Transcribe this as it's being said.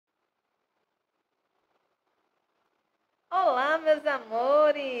meus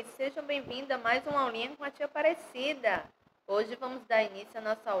amores! Sejam bem-vindos a mais uma aulinha com a tia Aparecida. Hoje vamos dar início à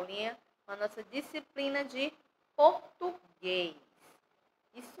nossa aulinha com a nossa disciplina de português.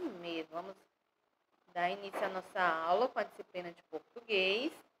 Isso mesmo, vamos dar início à nossa aula com a disciplina de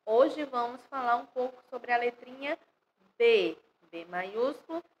português. Hoje vamos falar um pouco sobre a letrinha B, B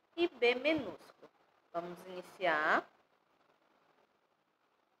maiúsculo e B minúsculo. Vamos iniciar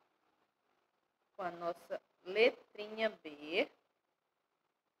com a nossa letrinha B.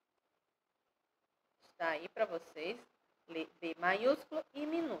 Está aí para vocês. B maiúsculo e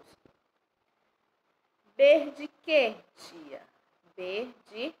minúsculo. B de quê, tia? B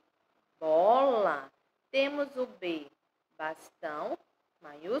de bola. Temos o B bastão,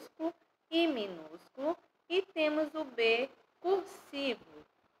 maiúsculo e minúsculo. E temos o B cursivo,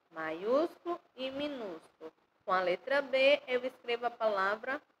 maiúsculo e minúsculo. Com a letra B, eu escrevo a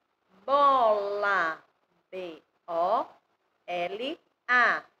palavra bola. B-O-L-A.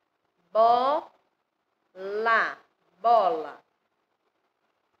 Bola. Bola.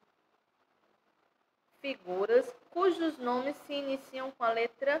 Figuras cujos nomes se iniciam com a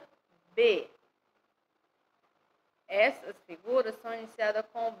letra B. Essas figuras são iniciadas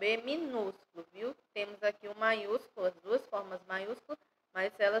com o B minúsculo, viu? Temos aqui o maiúsculo, as duas formas maiúsculas,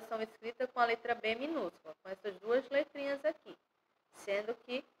 mas elas são escritas com a letra B minúscula, com essas duas letrinhas aqui. Sendo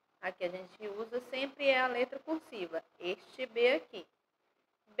que a que a gente usa sempre é a letra cursiva, este B aqui.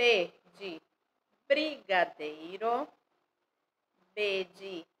 B de brigadeiro, B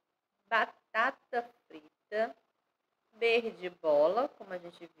de batata frita, B de bola, como a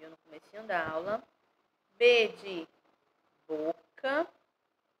gente viu no comecinho da aula, B de boca,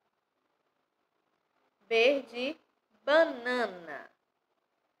 B de banana.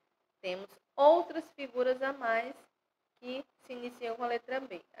 Temos outras figuras a mais que se iniciam com a letra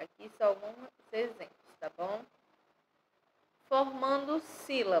B. Aqui só alguns exemplos, tá bom? Formando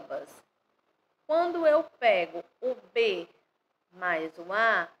sílabas. Quando eu pego o B mais o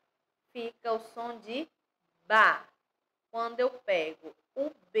A, fica o som de ba. Quando eu pego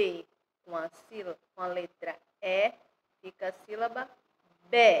o B com a letra E, fica a sílaba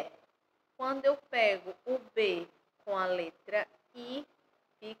bé. Quando eu pego o B com a letra I,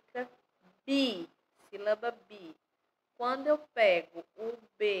 fica bi, sílaba bi. Quando eu pego o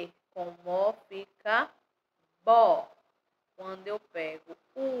B com O, fica bó. Quando eu pego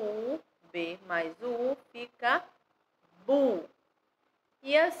o U, B mais o U, fica bu.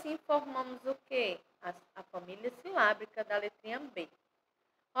 E assim formamos o quê? A família silábica da letrinha B.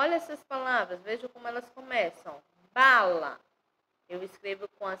 Olha essas palavras, veja como elas começam. Bala, eu escrevo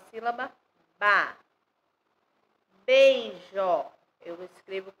com a sílaba ba. Beijo, eu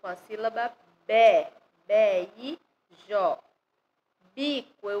escrevo com a sílaba bé, bé-i-jó.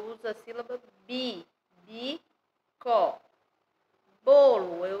 Bico, eu uso a sílaba bi, bi-có.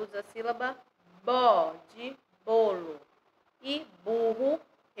 Bolo, eu uso a sílaba bó, de bolo. E burro,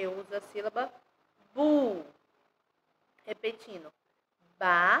 eu uso a sílaba bu. Repetindo.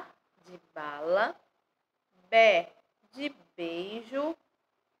 Ba, de bala. Bé, de beijo.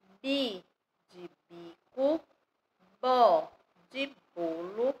 Bi, de bico. Bó, de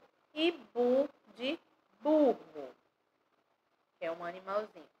bolo. E bu, de burro, que é um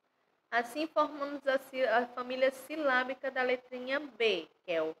animalzinho. Assim formamos a família silábica da letrinha B,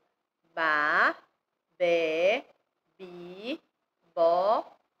 que é o ba, bé, bi, bó,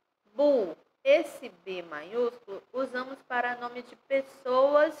 bu. Esse B maiúsculo usamos para nome de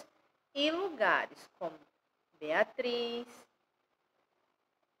pessoas e lugares, como Beatriz,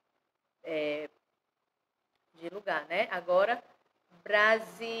 de lugar, né? Agora,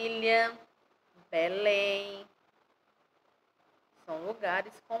 Brasília, Belém. São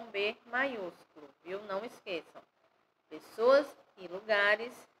lugares com B maiúsculo, viu? Não esqueçam. Pessoas e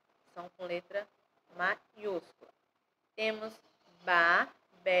lugares são com letra maiúscula. Temos ba,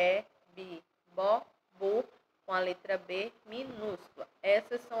 bé, bi, bó, bu, com a letra B minúscula.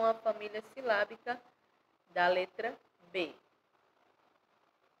 Essas são a família silábica da letra B.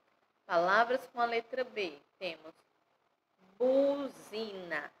 Palavras com a letra B. Temos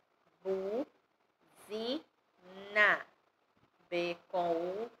buzina, buzina. B com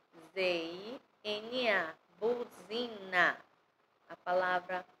U, Z-I-N-A, buzina. A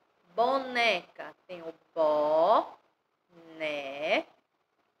palavra boneca tem o bó, né,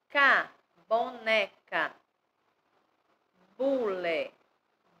 ca, boneca. Bule,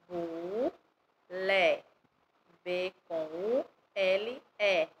 bu-lé. B com U,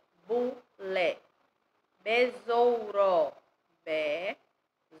 L-E, bulé. Besouro,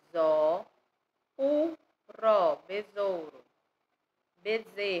 be-zo-u-ró, besouro.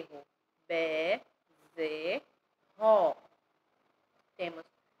 Bezerro, be-ze-ro. temos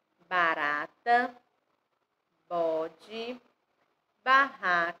barata, bode,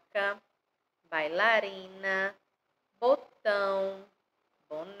 barraca, bailarina, botão,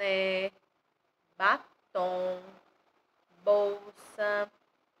 boné, batom, bolsa,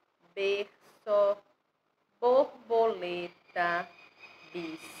 berço, borboleta,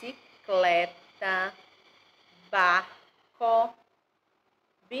 bicicleta, barco,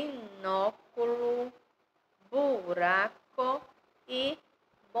 binóculo, buraco e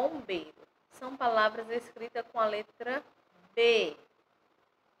bombeiro. São palavras escritas com a letra B,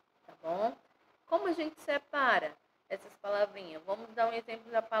 tá bom? Como a gente separa essas palavrinhas? Vamos dar um exemplo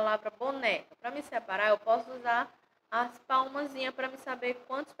da palavra boneca. Para me separar, eu posso usar as palmazinhas para me saber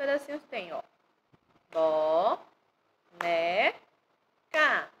quantos pedacinhos tem, ó. Boneca,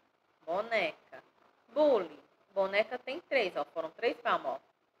 boneca. Bule, boneca tem 3, ó. Foram 3 palmas,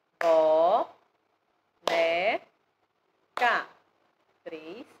 ó. Boneca,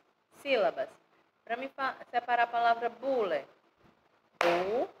 3 sílabas. Para me separar a palavra bule,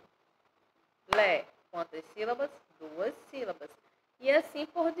 bule, quantas sílabas? 2 sílabas. E assim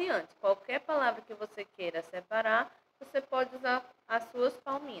por diante. Qualquer palavra que você queira separar, você pode usar as suas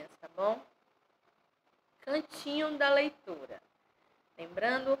palminhas, tá bom? Cantinho da leitura.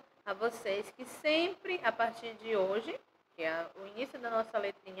 Lembrando a vocês que sempre, a partir de hoje, que é o início da nossa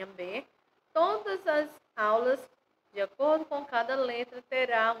letrinha B, todas as aulas, de acordo com cada letra,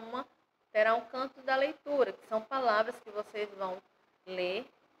 terá um canto da leitura, que são palavras que vocês vão ler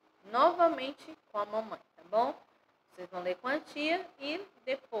novamente com a mamãe, tá bom? Vocês vão ler com a tia e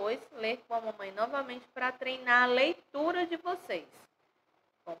depois ler com a mamãe novamente para treinar a leitura de vocês.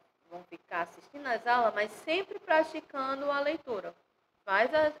 Vão ficar assistindo as aulas, mas sempre praticando a leitura. Faz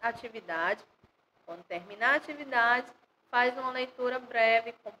a atividade, quando terminar a atividade, faz uma leitura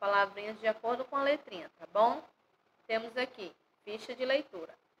breve com palavrinhas de acordo com a letrinha, tá bom? Temos aqui, ficha de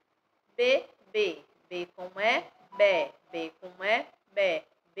leitura. B, B. B com E, bé. B com E, bé.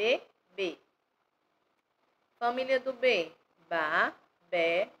 B, B. Família do B. Ba,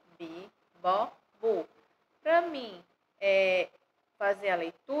 bé, bi, bo, bu. Para mim, fazer a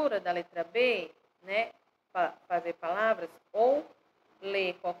leitura da letra B, né? Fazer palavras ou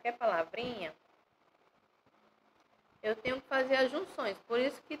ler qualquer palavrinha, eu tenho que fazer as junções. Por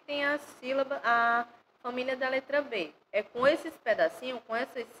isso que tem a sílaba, a família da letra B. É com esses pedacinhos, com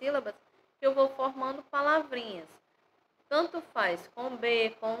essas sílabas, que eu vou formando palavrinhas. Tanto faz com B,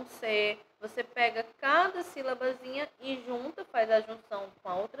 com C. Você pega cada sílabazinha e junta, faz a junção com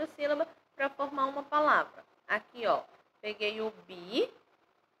a outra sílaba para formar uma palavra. Aqui, ó, peguei o bi,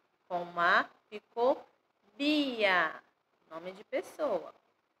 com A, ficou Bia, nome de pessoa.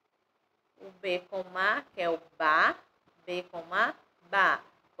 O B com A, que é o ba, B com A, ba,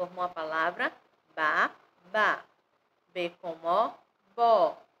 formou a palavra ba, ba. B com O,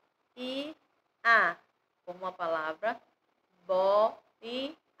 bo. I, A, formou a palavra bo,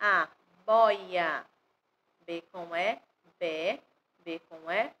 i, a, boia. B com E, bé. B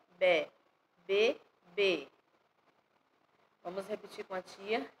com E, bé. B, B. Vamos repetir com a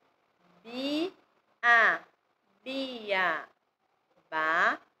tia. Bia, bia.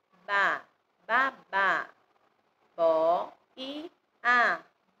 Ba, ba, babá. Bo, i, a,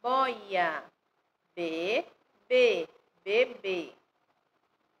 boia. B, B, bebê.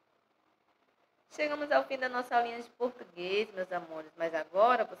 Chegamos ao fim da nossa aulinha de português, meus amores, mas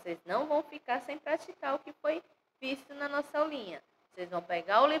agora vocês não vão ficar sem praticar o que foi visto na nossa aulinha. Vocês vão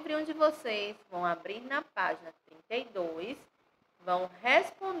pegar o livrinho de vocês, vão abrir na página 32, vão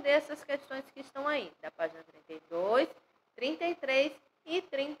responder essas questões que estão aí, da página 32, 33 e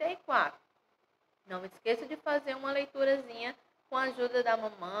 34. Não esqueça de fazer uma leiturazinha com a ajuda da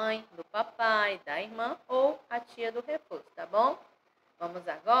mamãe, do papai, da irmã ou a tia do reforço, tá bom? Vamos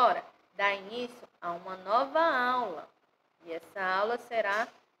agora dar início a uma nova aula. E essa aula será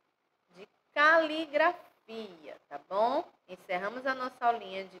de caligrafia, tá bom? Encerramos a nossa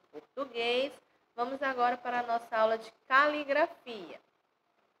aulinha de português. Vamos agora para a nossa aula de caligrafia.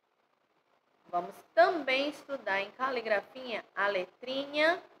 Vamos também estudar em caligrafia a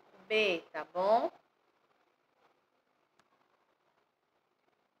letrinha B, tá bom?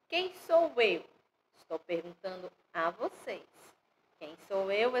 Quem sou eu? Estou perguntando a vocês. Quem sou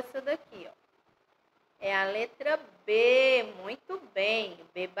eu? Essa daqui, ó. É a letra B. Muito bem.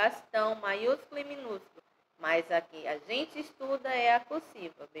 B bastão, maiúsculo e minúsculo. Mas aqui a gente estuda é a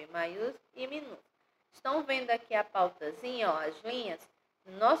cursiva. B maiúsculo e minúsculo. Estão vendo aqui a pautazinha, ó, as linhas?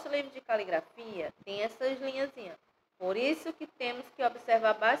 No nosso livro de caligrafia tem essas linhazinhas. Por isso que temos que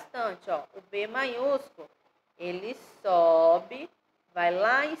observar bastante, ó. O B maiúsculo, ele sobe, vai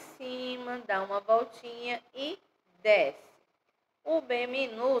lá em cima, dá uma voltinha e desce. O B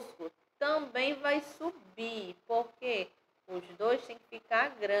minúsculo também vai subir, porque os dois têm que ficar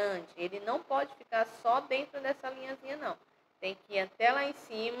grande. Ele não pode ficar só dentro dessa linhazinha, não. Tem que ir até lá em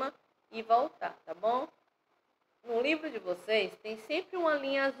cima e voltar, tá bom? No livro de vocês tem sempre uma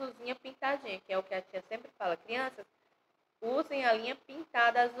linha azulzinha pintadinha, que é o que a tia sempre fala. Crianças, usem a linha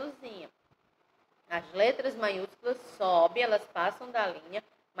pintada azulzinha. As letras maiúsculas sobem, elas passam da linha,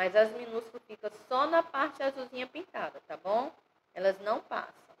 mas as minúsculas ficam só na parte azulzinha pintada, tá bom? Elas não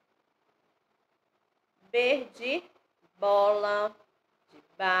passam. B de bola, de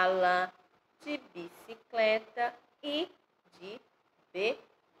bala, de bicicleta e de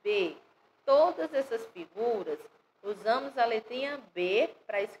bebê. Todas essas figuras, usamos a letrinha B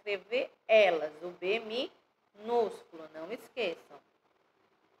para escrever elas, o B minúsculo, não esqueçam.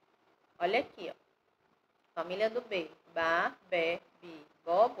 Olha aqui, ó. Família do B, ba, be, bi,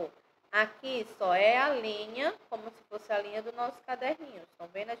 bobo. Aqui só é a linha, como se fosse a linha do nosso caderninho. Estão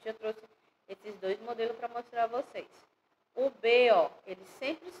vendo? A tia trouxe esses dois modelos para mostrar a vocês. O B, ó, ele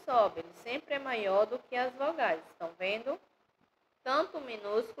sempre sobe, ele sempre é maior do que as vogais. Estão vendo? Tanto o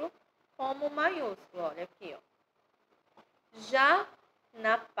minúsculo como o maiúsculo. Olha aqui, ó. Já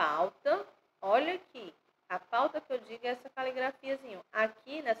na pauta, olha aqui. A pauta que eu digo é essa caligrafiazinha.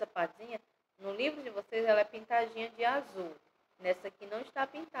 Aqui nessa partezinha, no livro de vocês, ela é pintadinha de azul. Nessa aqui não está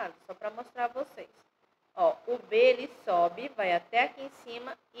pintada, só para mostrar a vocês. Ó, o B, ele sobe, vai até aqui em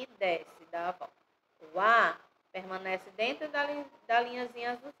cima e desce, dá a volta. O A permanece dentro da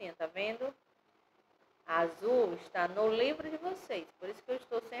linhazinha azulzinha, tá vendo? Azul está no livro de vocês, por isso que eu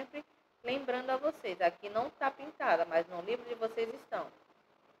estou sempre lembrando a vocês. Aqui não está pintada, mas no livro de vocês estão.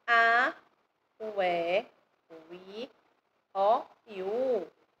 A, o E, o I, O e o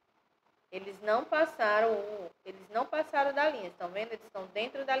U. Eles não passaram da linha, estão vendo? Eles estão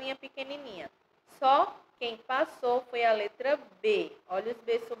dentro da linha pequenininha. Só quem passou foi a letra B. Olha os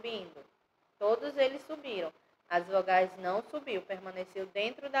B subindo. Todos eles subiram. As vogais não subiu, permaneceu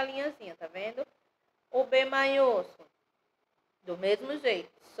dentro da linhazinha, tá vendo? O B maiúsculo, do mesmo jeito.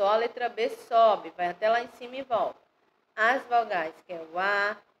 Só a letra B sobe, vai até lá em cima e volta. As vogais, que é o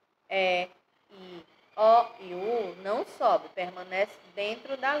A, E, I, O e U, não sobe, permanece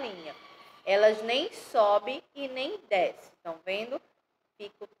dentro da linha. Elas nem sobem e nem descem, estão vendo?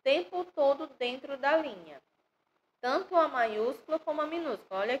 Fica o tempo todo dentro da linha. Tanto a maiúscula como a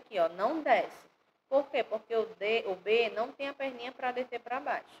minúscula. Olha aqui, ó, não desce. Por quê? Porque o B não tem a perninha para descer para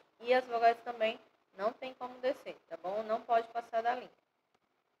baixo. E as vogais também não tem como descer, tá bom? Não pode passar da linha.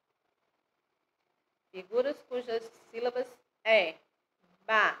 Figuras cujas sílabas é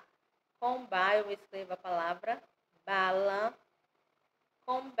ba. Com ba eu escrevo a palavra bala.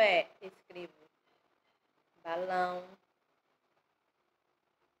 Com bé escrevo balão.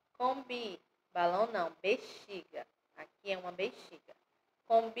 Com bi, balão não, bexiga. Aqui é uma bexiga.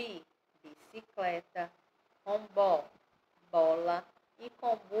 Com bi, bicicleta. Com bó, bola. E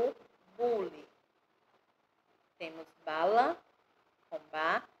com bu, bule. Temos bala, com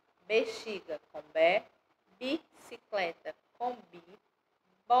ba, bexiga, com bé, bicicleta, com bi,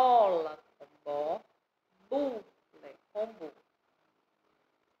 bola, com bó, bule, com bu.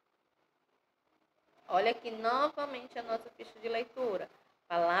 Olha aqui novamente a nossa ficha de leitura.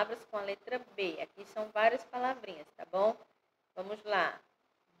 Palavras com a letra B. Aqui são várias palavrinhas, tá bom? Vamos lá.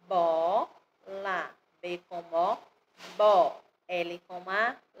 Bola. B com O, bó. L com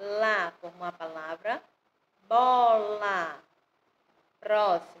A, lá. Formou a palavra bola.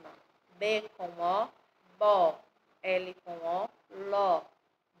 Próxima. B com O, bó. L com O, ló.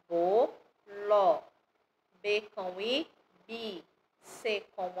 Boló. B com I, bi. C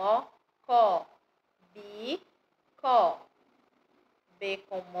com O, có. Bicó. B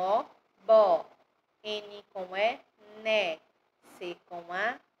com O, bó. N com E, né. C com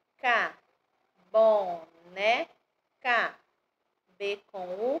A, cá. Boneca. B com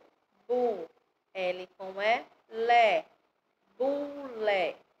U, bu. L com E, lé.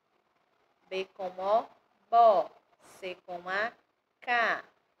 Bulé. B com O, bó. C com A, cá.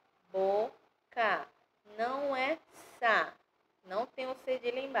 Boca. Não é sa. Não tem o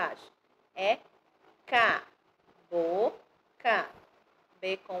cedilha embaixo. É cá. Boca.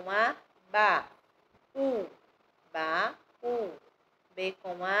 B com A, ba. U. Ba, u. B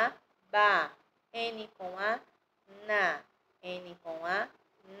com A, ba. N com A, na. N com A,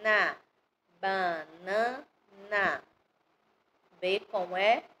 na. Banana. B com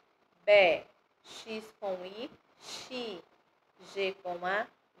E, bé. X com I, xi. G com A,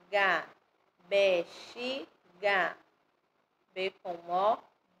 gá. Bexiga. B com O,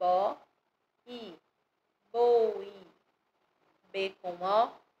 bó. I. Boi. B com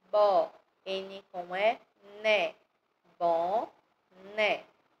O, bó. N com E, né. Bom, né.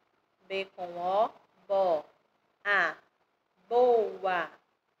 B com O, bó. A, boa.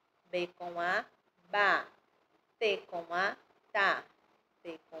 B com A, ba. T com A, tá.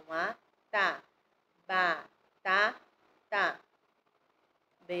 T com A, tá. Ba, tá, tá.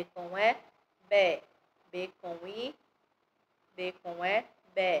 B com E, bé. B com I, B com E,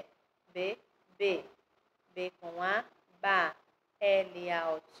 bé. B, B. B com A, ba. L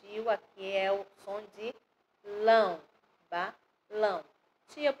alto, aqui é o som de lão, balão.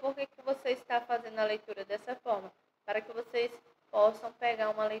 Tia, por que você está fazendo a leitura dessa forma? Para que vocês possam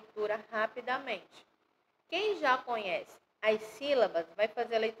pegar uma leitura rapidamente. Quem já conhece as sílabas vai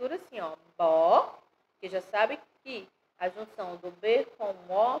fazer a leitura assim, ó. Bó, que já sabe que a junção do B com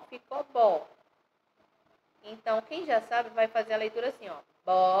O ficou bó. Então, quem já sabe vai fazer a leitura assim, ó.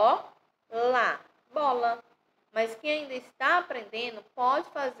 Bola, bola. Mas quem ainda está aprendendo pode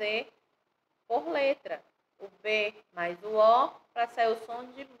fazer por letra. O B mais o O para sair o som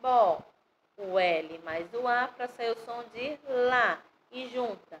de bó. O L mais o A para sair o som de lá. E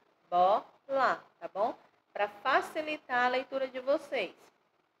junta, bola, tá bom? Para facilitar a leitura de vocês.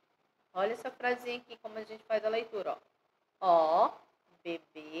 Olha essa frasinha aqui, como a gente faz a leitura, ó. O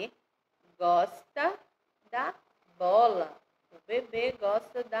bebê gosta da bola. O bebê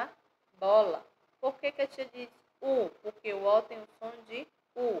gosta da bola. Por que a tia diz U? Porque o O tem o som de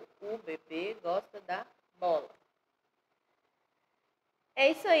U. O bebê gosta da bola. É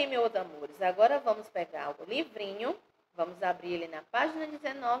isso aí, meus amores. Agora vamos pegar o livrinho. Vamos abrir ele na página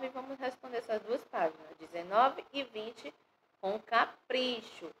 19 e vamos responder essas duas páginas, 19 e 20, com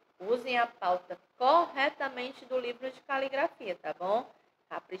capricho. Usem a pauta corretamente do livro de caligrafia, tá bom?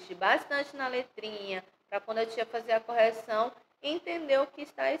 Capriche bastante na letrinha, para quando a tia fazer a correção, entender o que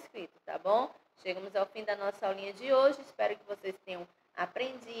está escrito, tá bom? Chegamos ao fim da nossa aulinha de hoje. Espero que vocês tenham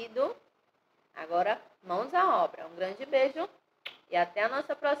aprendido. Agora, mãos à obra. Um grande beijo e até a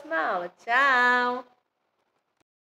nossa próxima aula. Tchau!